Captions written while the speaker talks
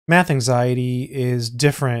Math anxiety is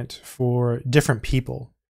different for different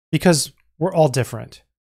people because we're all different.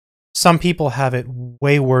 Some people have it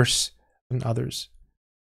way worse than others.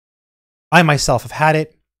 I myself have had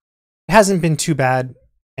it. It hasn't been too bad,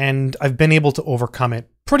 and I've been able to overcome it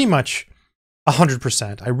pretty much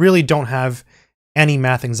 100%. I really don't have any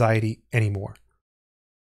math anxiety anymore.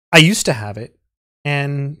 I used to have it,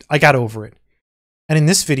 and I got over it. And in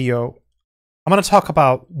this video, I'm going to talk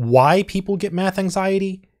about why people get math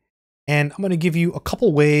anxiety, and I'm going to give you a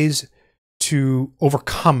couple ways to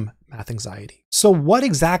overcome math anxiety. So what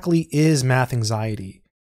exactly is math anxiety?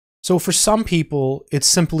 So for some people, it's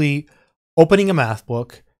simply opening a math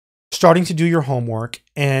book, starting to do your homework,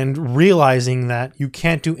 and realizing that you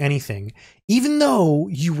can't do anything, even though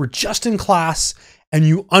you were just in class and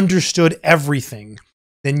you understood everything.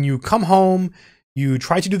 Then you come home, you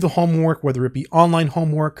try to do the homework, whether it be online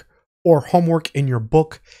homework or homework in your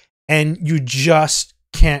book, and you just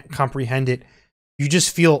can't comprehend it. You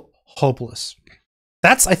just feel hopeless.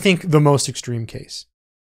 That's, I think, the most extreme case.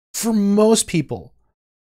 For most people,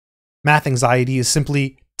 math anxiety is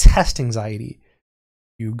simply test anxiety.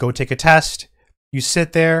 You go take a test, you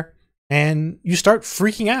sit there, and you start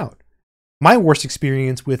freaking out. My worst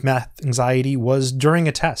experience with math anxiety was during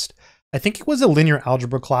a test. I think it was a linear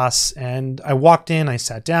algebra class, and I walked in, I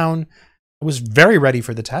sat down, I was very ready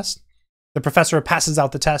for the test. The professor passes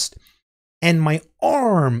out the test, and my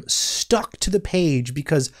arm stuck to the page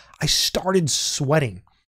because I started sweating.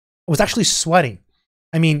 I was actually sweating.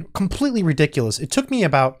 I mean, completely ridiculous. It took me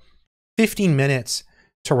about 15 minutes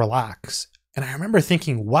to relax. And I remember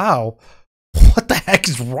thinking, wow, what the heck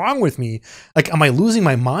is wrong with me? Like, am I losing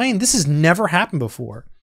my mind? This has never happened before.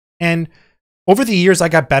 And over the years, I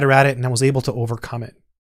got better at it and I was able to overcome it.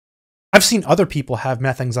 I've seen other people have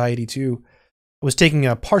math anxiety too. I was taking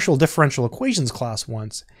a partial differential equations class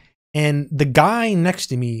once, and the guy next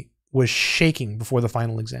to me was shaking before the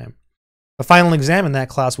final exam. The final exam in that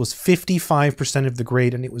class was 55% of the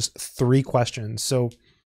grade, and it was 3 questions. So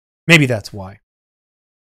maybe that's why.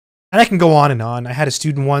 And I can go on and on. I had a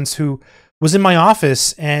student once who was in my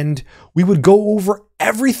office, and we would go over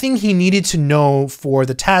everything he needed to know for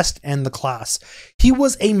the test and the class. He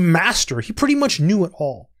was a master. He pretty much knew it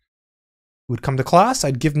all. He would come to class.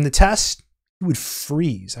 I'd give him the test. He would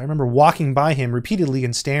freeze. I remember walking by him repeatedly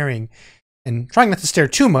and staring, and trying not to stare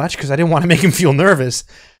too much because I didn't want to make him feel nervous,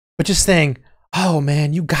 but just saying, "Oh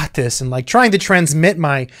man, you got this," and like trying to transmit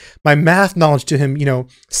my math knowledge to him,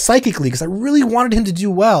 psychically, because I really wanted him to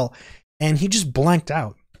do well, and he just blanked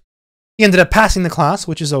out. He ended up passing the class,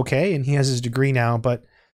 which is okay, and he has his degree now, but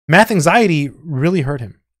math anxiety really hurt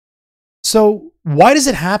him. So why does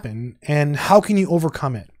it happen, and how can you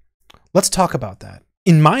overcome it? Let's talk about that.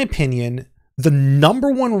 In my opinion, the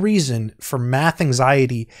number one reason for math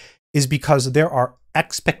anxiety is because there are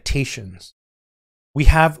expectations. We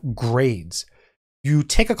have grades. You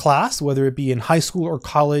take a class, whether it be in high school or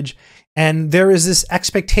college, and there is this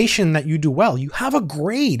expectation that you do well. You have a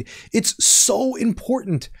grade. It's so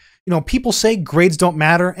important. People say grades don't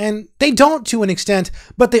matter, and they don't to an extent,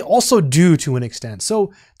 but they also do to an extent.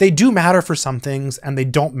 So they do matter for some things, and they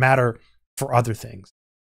don't matter for other things.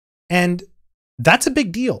 And that's a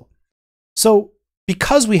big deal. So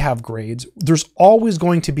because we have grades, there's always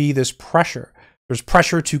going to be this pressure. There's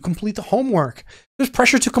pressure to complete the homework. There's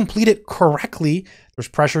pressure to complete it correctly. There's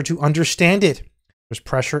pressure to understand it. There's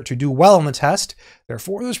pressure to do well on the test.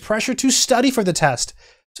 Therefore, there's pressure to study for the test.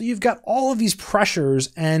 So you've got all of these pressures,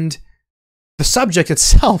 and the subject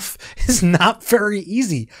itself is not very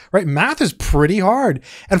easy, right? Math is pretty hard.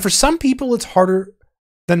 And for some people, it's harder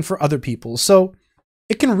than for other people. So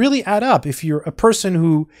it can really add up if you're a person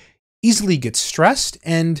who easily gets stressed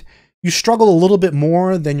and you struggle a little bit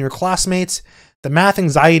more than your classmates. The math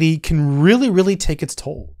anxiety can really, really take its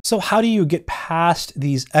toll. So how do you get past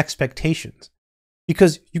these expectations?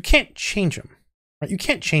 Because you can't change them, right? You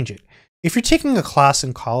can't change it. If you're taking a class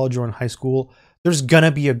in college or in high school, there's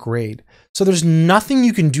gonna be a grade. So there's nothing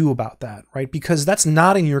you can do about that, right? Because that's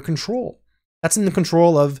not in your control. That's in the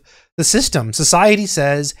control of the system. Society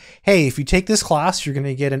says, hey, if you take this class, you're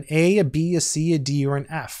gonna get an A, a B, a C, a D, or an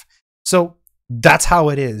F. So that's how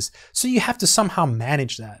it is. So you have to somehow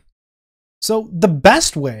manage that. So the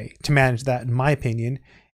best way to manage that, in my opinion,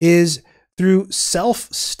 is through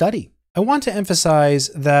self-study. I want to emphasize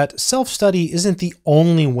that self-study isn't the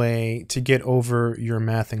only way to get over your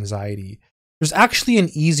math anxiety. There's actually an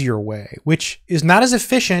easier way, which is not as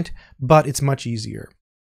efficient, but it's much easier.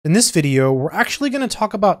 In this video, we're actually going to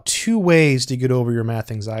talk about 2 ways to get over your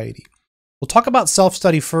math anxiety. We'll talk about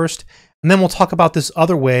self-study first, and then we'll talk about this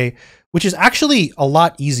other way, which is actually a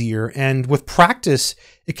lot easier. And with practice,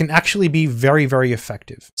 it can actually be very, very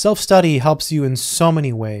effective. Self-study helps you in so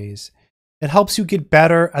many ways. It helps you get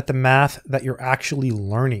better at the math that you're actually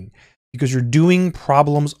learning because you're doing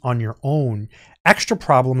problems on your own, extra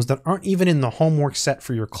problems that aren't even in the homework set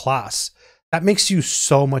for your class. That makes you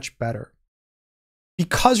so much better.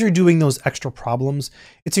 Because you're doing those extra problems,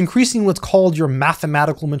 it's increasing what's called your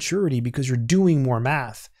mathematical maturity because you're doing more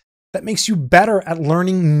math. That makes you better at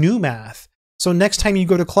learning new math. So next time you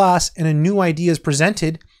go to class and a new idea is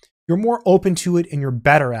presented, you're more open to it and you're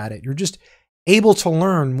better at it. You're just able to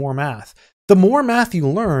learn more math. The more math you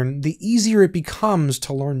learn, the easier it becomes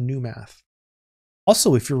to learn new math.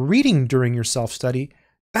 Also, if you're reading during your self-study,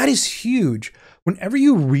 that is huge. Whenever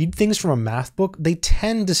you read things from a math book, they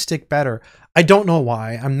tend to stick better. I don't know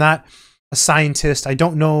why. I'm not a scientist. I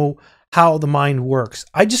don't know how the mind works.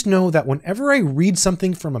 I just know that whenever I read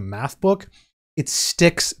something from a math book, it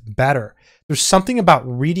sticks better. There's something about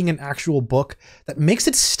reading an actual book that makes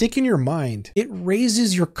it stick in your mind. It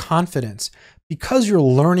raises your confidence because you're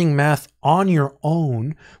learning math on your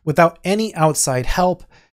own without any outside help.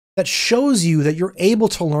 That shows you that you're able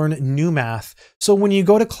to learn new math. So when you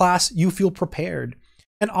go to class, you feel prepared.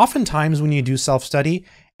 And oftentimes when you do self-study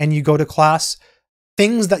and you go to class,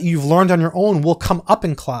 things that you've learned on your own will come up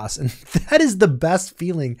in class. And that is the best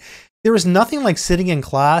feeling. There is nothing like sitting in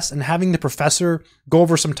class and having the professor go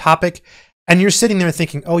over some topic and you're sitting there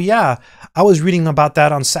thinking, oh yeah, I was reading about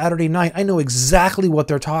that on Saturday night. I know exactly what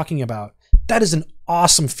they're talking about. That is an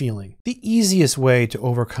awesome feeling. The easiest way to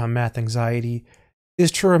overcome math anxiety is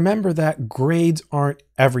to remember that grades aren't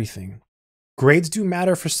everything. Grades do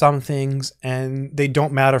matter for some things and they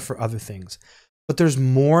don't matter for other things. But there's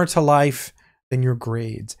more to life than your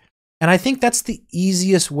grades. And I think that's the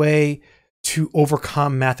easiest way to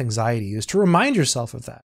overcome math anxiety, is to remind yourself of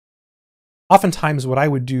that. Oftentimes what I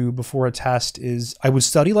would do before a test is I would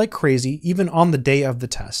study like crazy, even on the day of the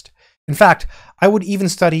test. In fact, I would even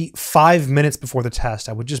study 5 minutes before the test.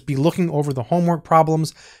 I would just be looking over the homework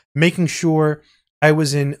problems, making sure I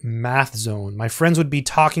was in math zone. My friends would be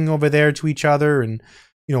talking over there to each other and,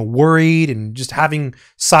 worried and just having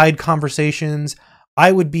side conversations.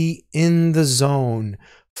 I would be in the zone,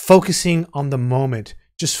 focusing on the moment,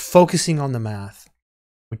 just focusing on the math. I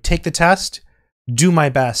would take the test, do my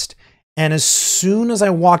best. And as soon as I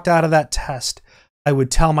walked out of that test, I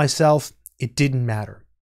would tell myself it didn't matter.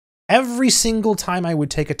 Every single time I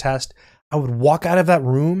would take a test, I would walk out of that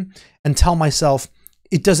room and tell myself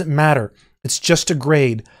it doesn't matter. It's just a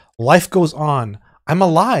grade. Life goes on. I'm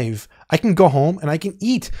alive. I can go home and I can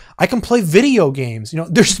eat. I can play video games.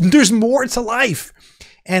 There's more to life.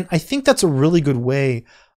 And I think that's a really good way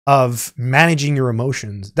of managing your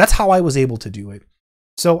emotions. That's how I was able to do it.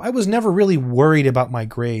 So I was never really worried about my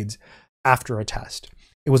grades after a test.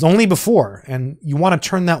 It was only before, and you want to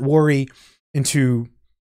turn that worry into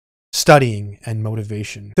studying and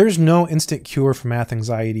motivation. There's no instant cure for math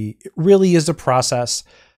anxiety. It really is a process.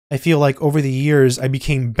 I feel like over the years, I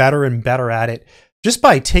became better and better at it just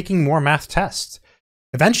by taking more math tests.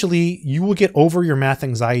 Eventually, you will get over your math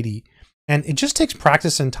anxiety, and it just takes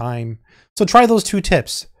practice and time. So try those 2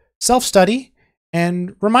 tips: self-study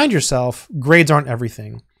and remind yourself grades aren't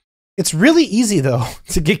everything. It's really easy, though,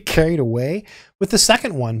 to get carried away with the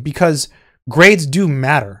second one because grades do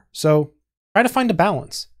matter. So try to find a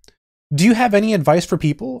balance. Do you have any advice for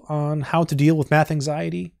people on how to deal with math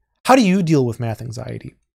anxiety? How do you deal with math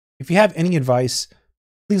anxiety? If you have any advice,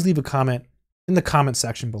 please leave a comment in the comment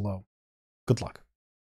section below. Good luck.